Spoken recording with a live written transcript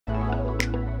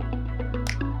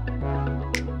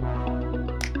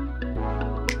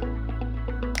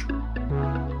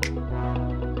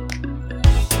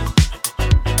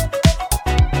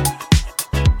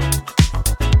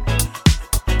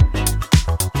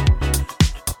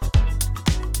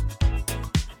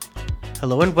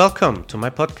Hello and welcome to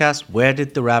my podcast, Where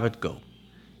Did the Rabbit Go?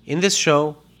 In this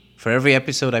show, for every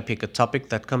episode, I pick a topic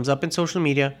that comes up in social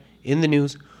media, in the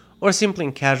news, or simply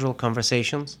in casual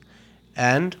conversations,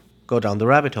 and go down the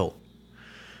rabbit hole.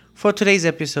 For today's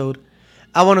episode,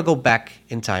 I want to go back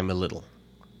in time a little.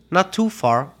 Not too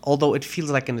far, although it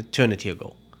feels like an eternity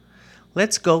ago.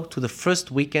 Let's go to the first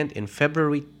weekend in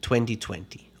February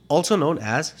 2020, also known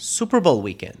as Super Bowl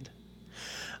weekend.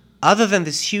 Other than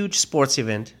this huge sports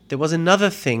event, there was another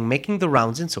thing making the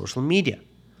rounds in social media.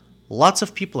 Lots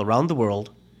of people around the world,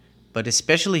 but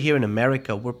especially here in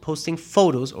America, were posting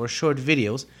photos or short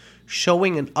videos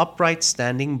showing an upright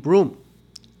standing broom.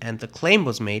 And the claim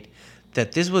was made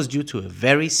that this was due to a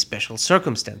very special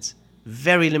circumstance,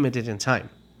 very limited in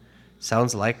time.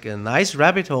 Sounds like a nice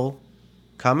rabbit hole.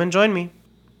 Come and join me.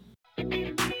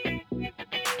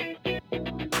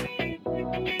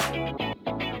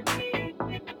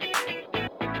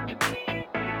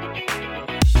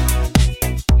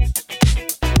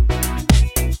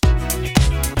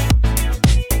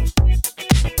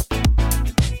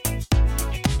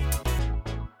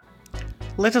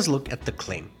 Let us look at the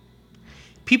claim.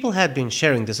 People had been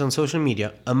sharing this on social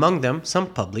media, among them some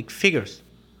public figures.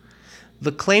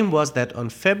 The claim was that on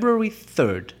February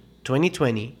 3rd,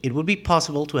 2020, it would be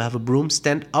possible to have a broom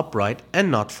stand upright and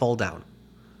not fall down.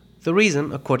 The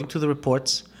reason, according to the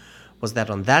reports, was that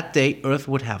on that day Earth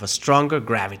would have a stronger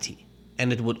gravity,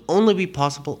 and it would only be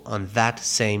possible on that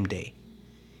same day.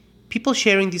 People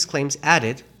sharing these claims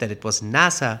added that it was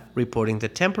NASA reporting the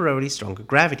temporarily stronger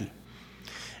gravity.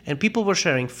 And people were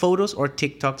sharing photos or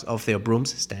TikToks of their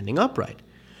brooms standing upright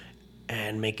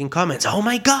and making comments, "Oh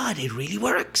my god, it really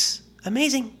works!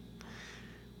 Amazing!"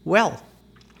 Well,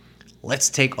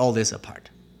 let's take all this apart.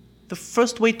 The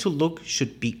first way to look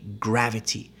should be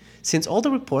gravity, since all the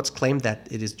reports claim that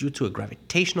it is due to a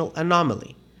gravitational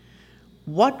anomaly.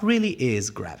 What really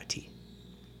is gravity?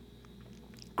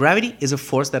 Gravity is a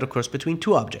force that occurs between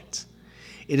two objects.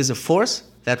 It is a force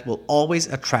that will always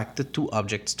attract the two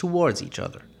objects towards each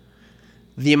other.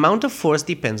 The amount of force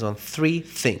depends on three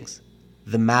things: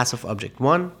 the mass of object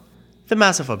 1, the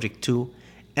mass of object 2,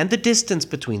 and the distance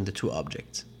between the two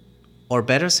objects. Or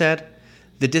better said,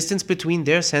 the distance between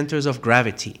their centers of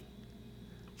gravity.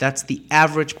 That's the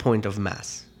average point of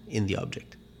mass in the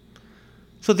object.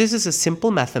 So this is a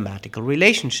simple mathematical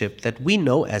relationship that we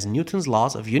know as Newton's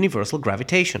laws of universal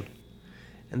gravitation.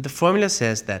 And the formula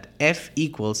says that F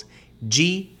equals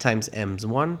G times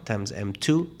m1 times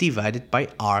m2 divided by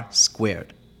r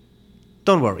squared.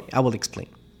 Don't worry, I will explain.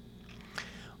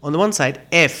 On the one side,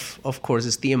 F, of course,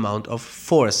 is the amount of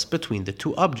force between the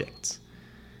two objects.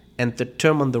 And the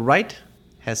term on the right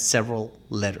has several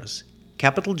letters.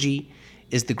 Capital G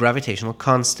is the gravitational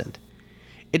constant.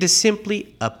 It is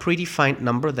simply a predefined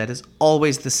number that is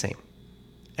always the same.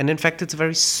 And in fact, it's a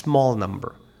very small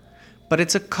number. But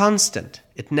it's a constant.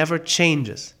 It never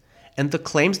changes. And the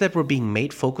claims that were being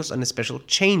made focus on a special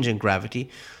change in gravity,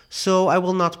 so I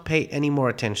will not pay any more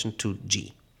attention to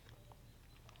G.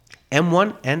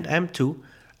 M1 and M2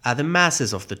 are the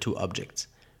masses of the two objects,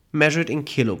 measured in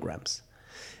kilograms.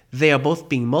 They are both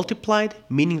being multiplied,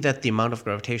 meaning that the amount of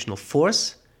gravitational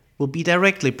force will be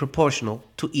directly proportional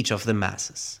to each of the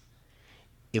masses.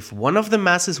 If one of the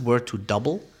masses were to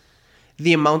double,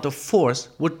 the amount of force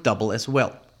would double as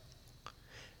well.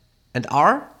 And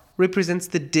R represents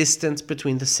the distance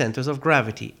between the centers of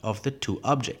gravity of the two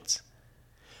objects.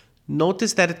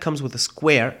 Notice that it comes with a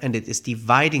square and it is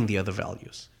dividing the other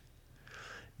values.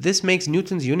 This makes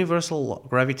Newton's universal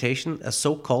gravitation a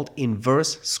so-called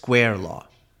inverse square law.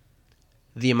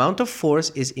 The amount of force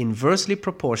is inversely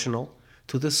proportional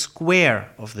to the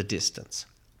square of the distance.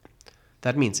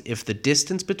 That means if the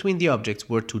distance between the objects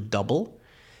were to double,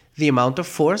 the amount of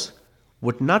force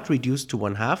would not reduce to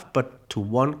 1/2 but to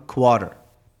 1/4.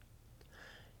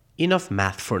 Enough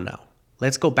math for now.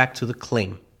 Let's go back to the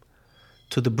claim,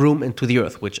 to the broom and to the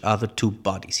Earth, which are the two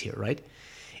bodies here, right?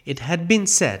 It had been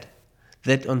said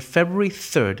that on February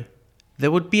 3rd, there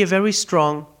would be a very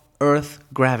strong Earth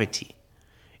gravity.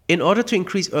 In order to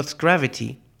increase Earth's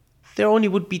gravity, there only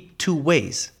would be two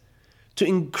ways: to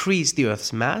increase the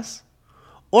Earth's mass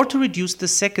or to reduce the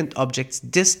second object's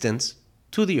distance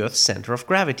to the Earth's center of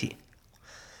gravity.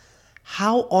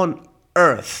 How on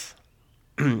earth,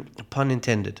 pun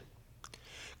intended,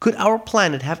 could our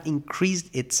planet have increased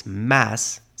its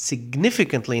mass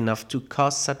significantly enough to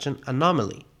cause such an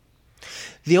anomaly?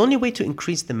 The only way to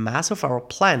increase the mass of our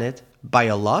planet by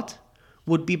a lot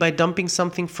would be by dumping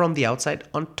something from the outside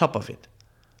on top of it.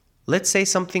 Let's say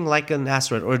something like an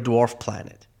asteroid or a dwarf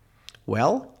planet.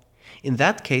 Well, in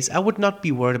that case, I would not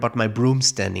be worried about my broom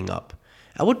standing up,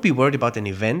 I would be worried about an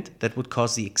event that would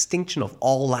cause the extinction of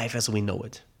all life as we know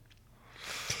it.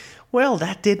 Well,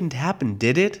 that didn't happen,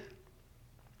 did it?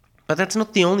 But that's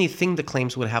not the only thing the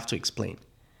claims would have to explain.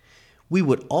 We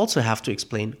would also have to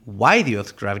explain why the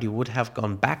Earth's gravity would have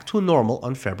gone back to normal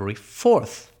on February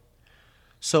 4th.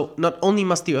 So not only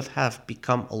must the Earth have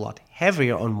become a lot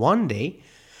heavier on one day,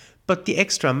 but the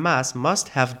extra mass must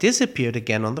have disappeared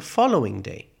again on the following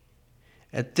day.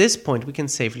 At this point, we can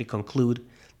safely conclude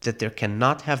that there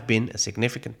cannot have been a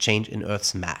significant change in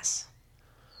Earth's mass.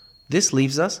 This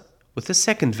leaves us with the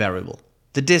second variable,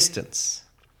 the distance.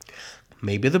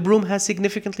 Maybe the broom has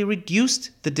significantly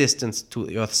reduced the distance to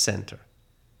the Earth's center.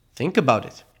 Think about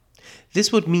it.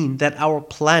 This would mean that our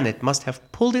planet must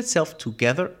have pulled itself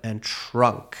together and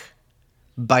shrunk.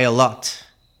 By a lot.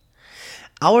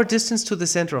 Our distance to the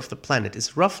center of the planet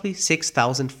is roughly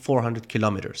 6,400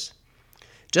 kilometers.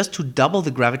 Just to double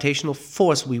the gravitational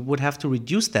force, we would have to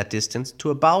reduce that distance to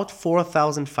about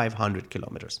 4,500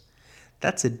 kilometers.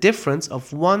 That's a difference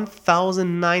of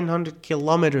 1,900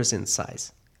 kilometers in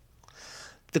size.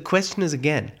 The question is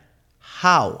again,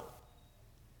 how?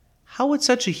 How would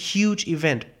such a huge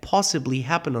event possibly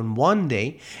happen on one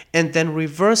day and then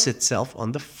reverse itself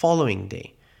on the following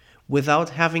day, without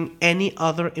having any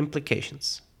other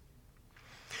implications?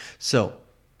 So,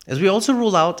 as we also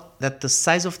rule out that the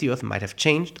size of the Earth might have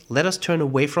changed, let us turn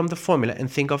away from the formula and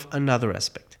think of another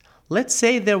aspect. Let's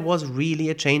say there was really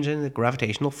a change in the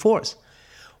gravitational force.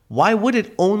 Why would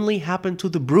it only happen to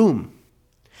the broom?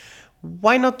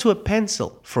 Why not to a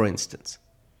pencil, for instance?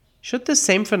 Should the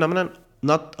same phenomenon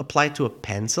not apply to a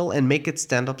pencil and make it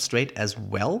stand up straight as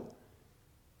well?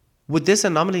 Would this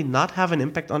anomaly not have an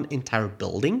impact on entire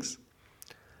buildings?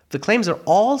 The claims are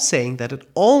all saying that it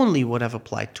only would have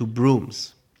applied to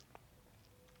brooms.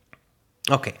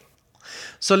 Okay,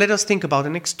 so let us think about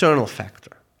an external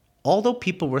factor. Although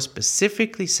people were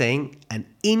specifically saying an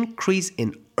increase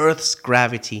in Earth's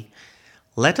gravity,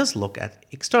 let us look at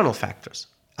external factors.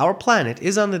 Our planet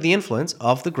is under the influence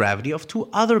of the gravity of two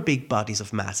other big bodies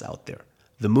of mass out there,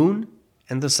 the Moon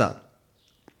and the Sun.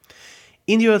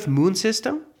 In the Earth-Moon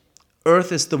system,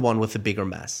 Earth is the one with the bigger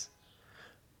mass.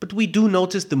 But we do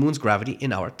notice the Moon's gravity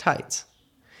in our tides.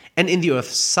 And in the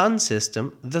Earth-Sun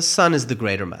system, the Sun is the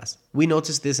greater mass. We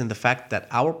notice this in the fact that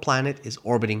our planet is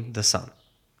orbiting the Sun.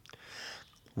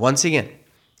 Once again,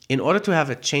 in order to have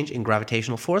a change in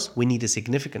gravitational force, we need a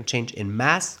significant change in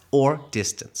mass or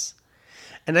distance.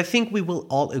 And I think we will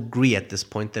all agree at this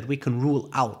point that we can rule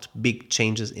out big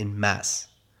changes in mass.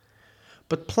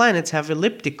 But planets have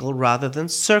elliptical rather than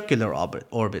circular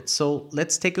orbits, so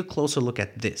let's take a closer look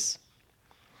at this.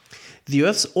 The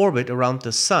Earth's orbit around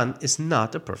the Sun is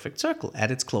not a perfect circle.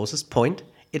 At its closest point,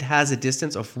 it has a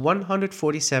distance of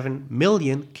 147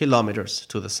 million kilometers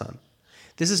to the Sun.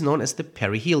 This is known as the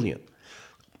perihelion.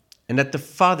 And at the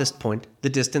farthest point, the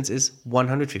distance is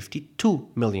 152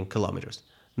 million kilometers,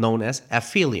 known as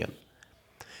aphelion.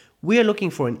 We are looking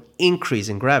for an increase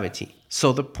in gravity,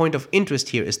 so the point of interest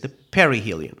here is the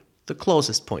perihelion, the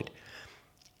closest point.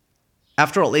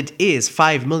 After all, it is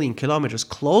 5 million kilometers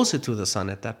closer to the Sun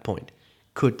at that point.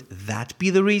 Could that be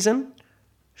the reason?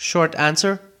 Short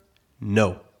answer,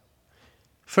 no.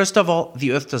 First of all,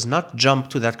 the Earth does not jump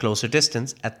to that closer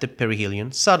distance at the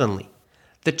perihelion suddenly.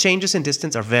 The changes in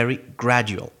distance are very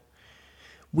gradual.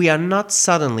 We are not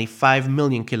suddenly 5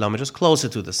 million kilometers closer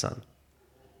to the Sun.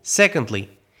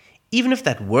 Secondly, even if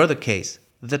that were the case,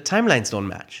 the timelines don't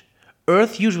match.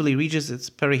 Earth usually reaches its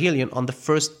perihelion on the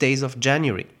first days of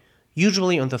January,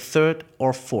 usually on the 3rd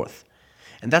or 4th.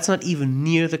 And that's not even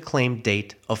near the claimed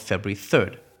date of February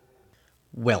 3rd.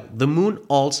 Well, the Moon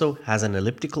also has an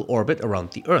elliptical orbit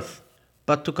around the Earth.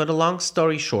 But to cut a long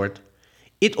story short,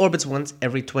 it orbits once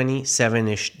every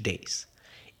 27-ish days.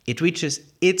 It reaches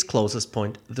its closest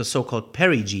point, the so-called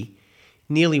perigee,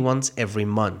 nearly once every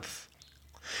month.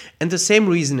 And the same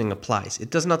reasoning applies. It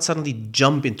does not suddenly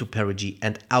jump into perigee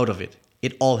and out of it.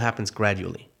 It all happens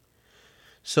gradually.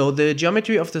 So the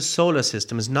geometry of the solar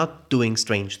system is not doing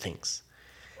strange things.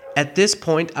 At this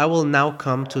point, I will now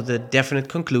come to the definite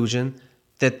conclusion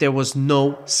that there was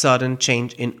no sudden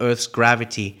change in Earth's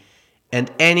gravity,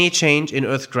 and any change in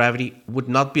Earth's gravity would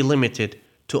not be limited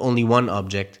to only one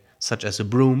object, such as a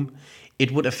broom.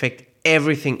 It would affect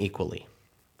everything equally.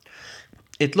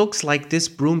 It looks like this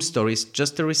broom story is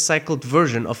just a recycled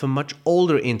version of a much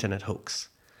older internet hoax.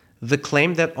 The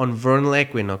claim that on vernal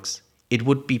equinox, it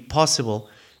would be possible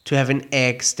to have an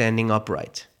egg standing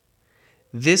upright.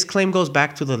 This claim goes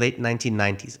back to the late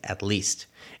 1990s, at least,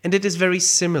 and it is very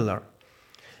similar.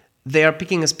 They are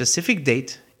picking a specific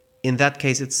date. In that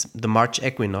case, it's the March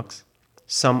equinox.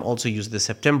 Some also use the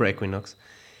September equinox,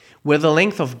 where the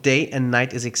length of day and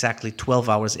night is exactly 12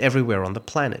 hours everywhere on the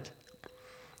planet.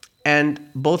 And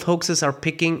both hoaxes are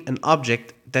picking an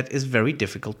object that is very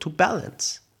difficult to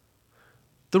balance.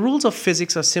 The rules of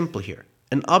physics are simple here.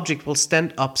 An object will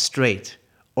stand up straight,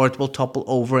 or it will topple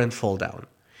over and fall down.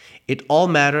 It all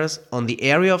matters on the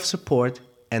area of support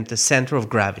and the center of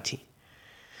gravity.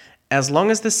 As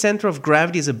long as the center of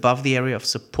gravity is above the area of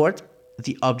support,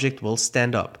 the object will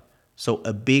stand up. So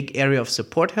a big area of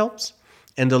support helps,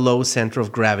 and a low center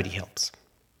of gravity helps.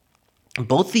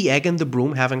 Both the egg and the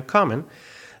broom have in common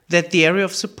that the area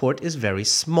of support is very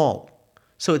small.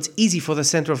 So it's easy for the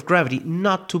center of gravity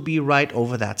not to be right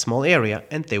over that small area,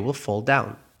 and they will fall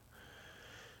down.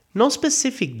 No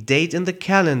specific date in the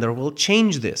calendar will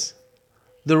change this.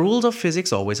 The rules of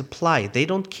physics always apply. They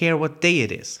don't care what day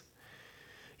it is.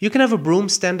 You can have a broom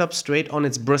stand up straight on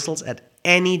its bristles at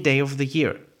any day of the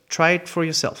year. Try it for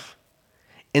yourself.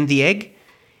 And the egg,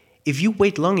 if you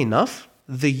wait long enough,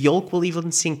 the yolk will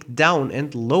even sink down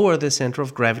and lower the center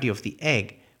of gravity of the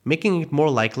egg, making it more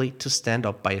likely to stand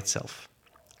up by itself.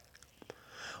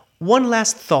 One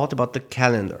last thought about the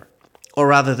calendar, or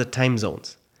rather the time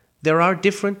zones. There are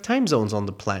different time zones on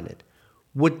the planet.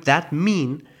 Would that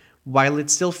mean, while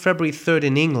it's still February 3rd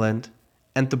in England,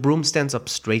 and the broom stands up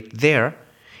straight there,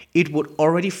 it would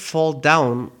already fall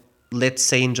down, let's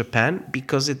say in Japan,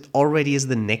 because it already is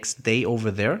the next day over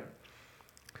there?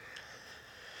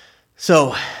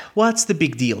 So, what's the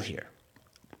big deal here?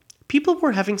 People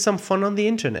were having some fun on the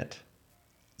internet.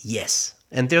 Yes,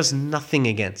 and there's nothing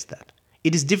against that.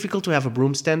 It is difficult to have a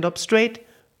broom stand up straight,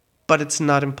 but it's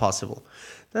not impossible.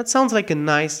 That sounds like a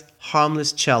nice,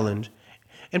 harmless challenge,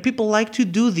 and people like to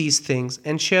do these things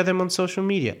and share them on social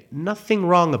media. Nothing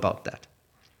wrong about that.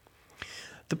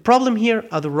 The problem here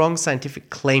are the wrong scientific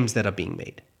claims that are being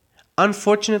made.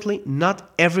 Unfortunately,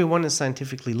 not everyone is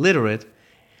scientifically literate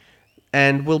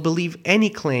and will believe any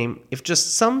claim if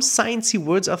just some sciencey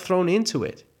words are thrown into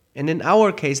it. And in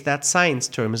our case, that science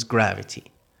term is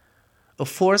gravity. A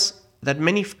force that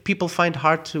many people find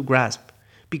hard to grasp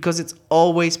because it's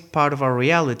always part of our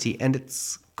reality and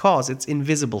it's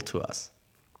invisible to us.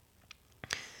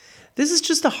 This is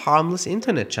just a harmless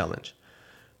internet challenge.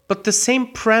 But the same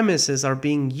premises are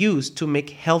being used to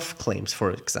make health claims,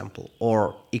 for example,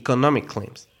 or economic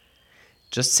claims.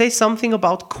 Just say something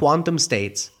about quantum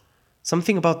states,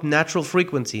 something about natural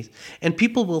frequencies, and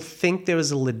people will think there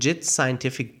is a legit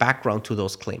scientific background to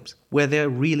those claims, where there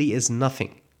really is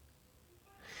nothing.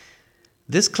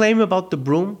 This claim about the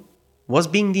broom was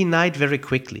being denied very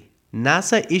quickly.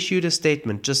 NASA issued a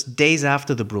statement just days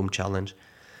after the broom challenge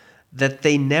that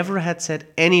they never had said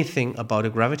anything about a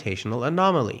gravitational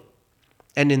anomaly.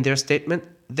 And in their statement,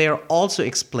 they are also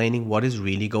explaining what is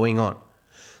really going on.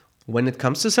 When it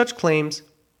comes to such claims,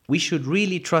 we should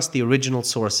really trust the original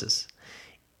sources,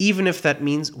 even if that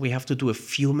means we have to do a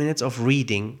few minutes of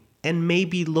reading and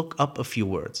maybe look up a few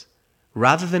words,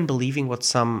 rather than believing what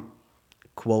some,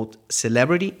 quote,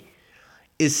 celebrity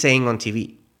is saying on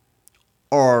TV,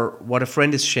 or what a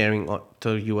friend is sharing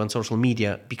to you on social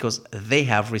media because they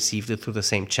have received it through the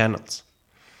same channels.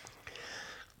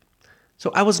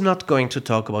 So I was not going to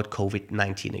talk about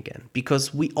COVID-19 again,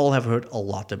 because we all have heard a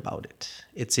lot about it.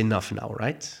 It's enough now,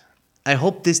 right? I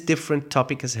hope this different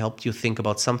topic has helped you think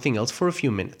about something else for a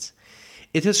few minutes.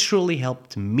 It has surely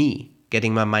helped me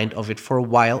getting my mind off it for a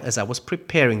while as I was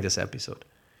preparing this episode.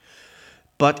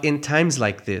 But in times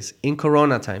like this, in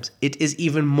Corona times, it is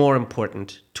even more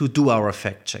important to do our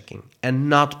fact-checking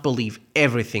and not believe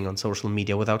everything on social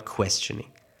media without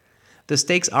questioning. The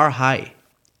stakes are high.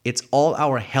 It's all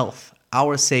our health,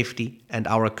 our safety, and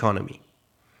our economy.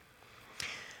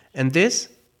 And this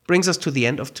brings us to the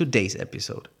end of today's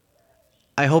episode.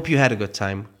 I hope you had a good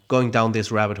time going down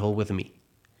this rabbit hole with me.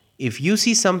 If you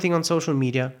see something on social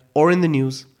media or in the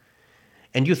news,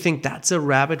 and you think that's a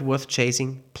rabbit worth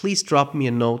chasing, please drop me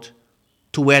a note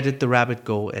to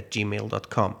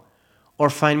wheredidtherabbitgo@gmail.com or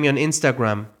find me on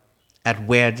Instagram at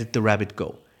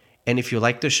wheredidtherabbitgo. And if you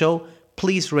like the show,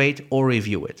 please rate or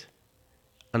review it.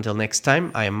 Until next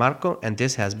time, I am Marco, and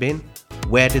this has been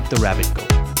Where Did the Rabbit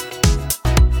Go?